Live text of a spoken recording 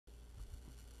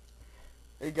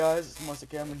Hey guys, it's Monster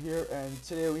Cameron here, and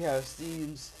today we have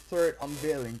Steam's third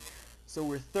unveiling. So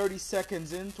we're 30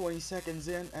 seconds in, 20 seconds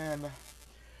in, and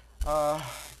uh,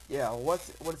 yeah, what's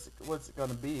it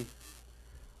gonna be?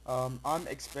 I'm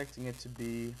expecting it to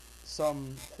be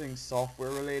something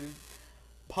software related,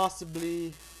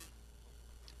 possibly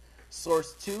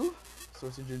Source 2,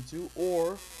 Source Engine 2,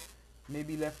 or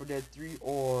maybe Left 4 Dead 3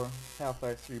 or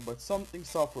Half-Life 3, but something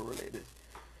software related.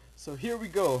 So here we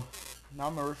go. Now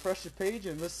I'm gonna refresh the page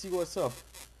and let's see what's up.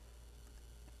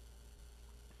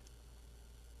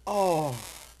 Oh,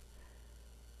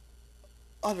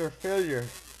 utter failure.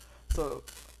 So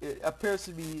it appears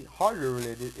to be hardware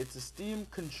related. It's a Steam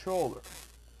controller.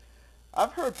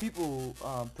 I've heard people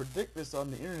predict this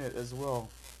on the internet as well.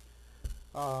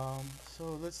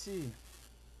 So let's see.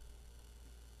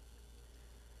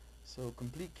 So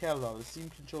complete catalog. The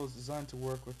Steam controller is designed to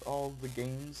work with all the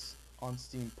games on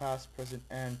Steam, past, present,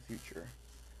 and future.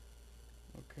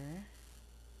 Okay.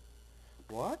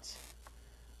 What?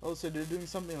 Oh, so they're doing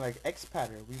something like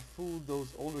X-Patter. We fooled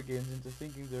those older games into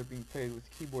thinking they're being played with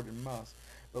keyboard and mouse,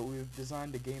 but we've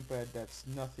designed a gamepad that's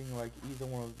nothing like either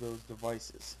one of those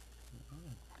devices.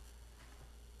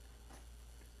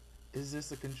 Is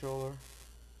this a controller?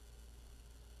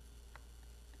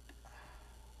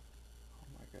 Oh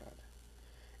my god.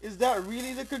 Is that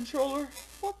really the controller?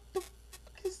 What the fuck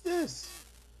is this?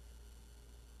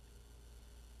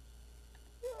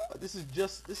 This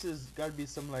is gotta be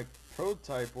some like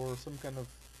prototype or some kind of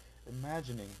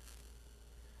imagining.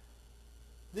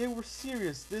 They were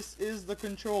serious. This is the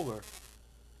controller.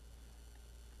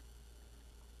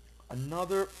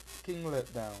 Another fucking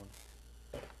letdown.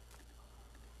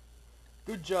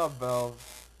 Good job,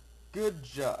 Valve. Good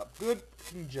job. Good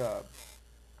fucking job.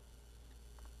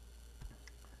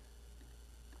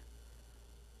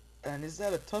 And is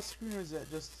that a touchscreen or is that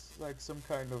just like some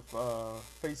kind of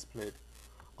faceplate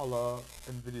a la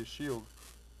Nvidia Shield?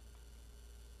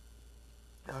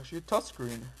 Actually a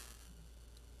touchscreen.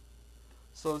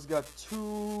 So it's got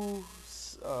two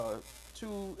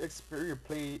Xperia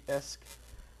Play-esque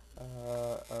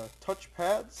touch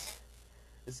pads.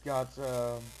 It's got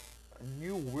a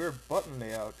new weird button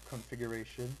layout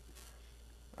configuration.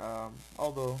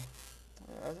 Although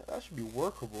that should be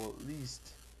workable at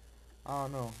least. I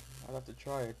don't know. I'd have to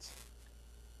try it.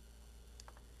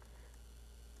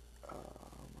 Oh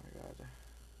my god.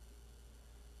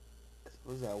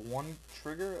 Was that one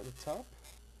trigger at the top?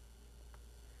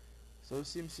 So it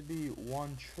seems to be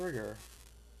one trigger.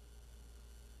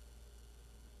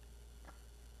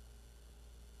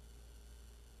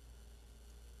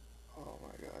 Oh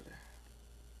my god.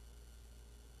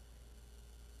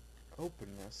 Open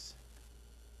this.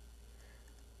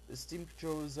 The Steam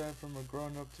controller is designed from a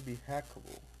grown up to be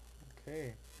hackable.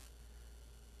 Okay.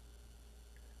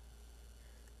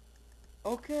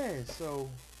 Okay, so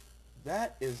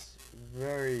that is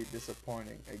very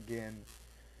disappointing again.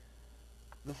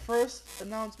 The first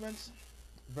announcement,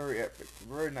 very epic,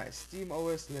 very nice. Steam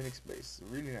OS Linux based,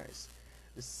 really nice.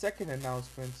 The second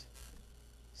announcement,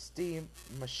 Steam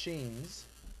machines,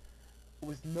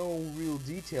 with no real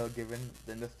detail given.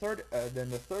 Then the third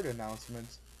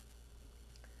announcement,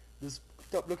 this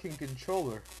fucked up looking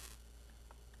controller.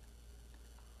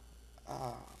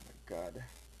 Ah my god.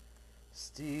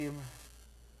 Steam.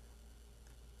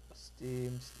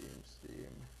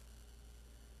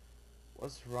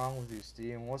 What's wrong with you,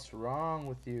 Steam? What's wrong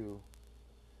with you?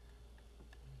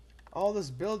 All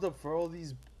this build up for all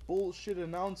these bullshit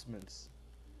announcements.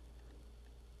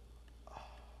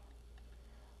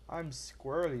 I'm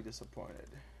squarely disappointed.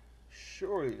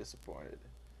 Surely disappointed.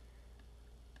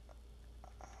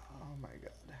 Oh my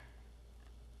god.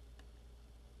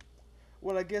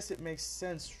 Well, I guess it makes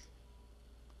sense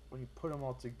when you put them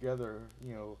all together.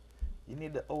 You know, you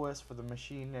need the OS for the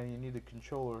machine and you need a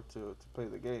controller to play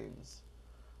the games.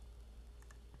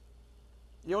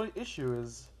 The only issue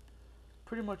is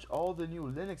pretty much all the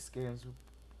new Linux games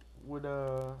would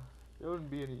there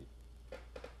wouldn't be any,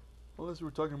 unless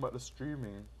we're talking about the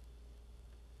streaming.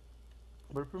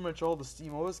 But pretty much all the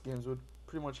Steam OS games would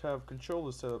pretty much have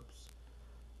controller setups,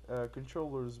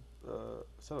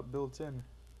 setup built in.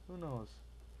 Who knows?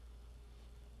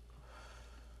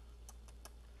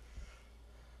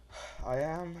 I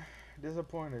am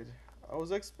disappointed. I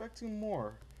was expecting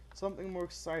more, something more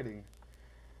exciting.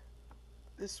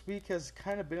 This week has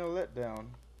kind of been a letdown.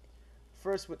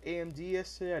 First with AMD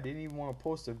yesterday, I didn't even want to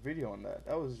post a video on that.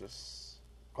 That was just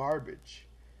garbage.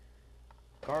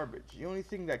 Garbage. The only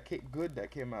thing that good that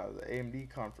came out of the AMD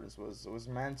conference was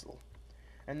Mantle.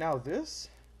 And now this?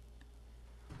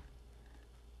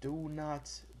 Do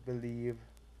not believe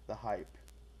the hype.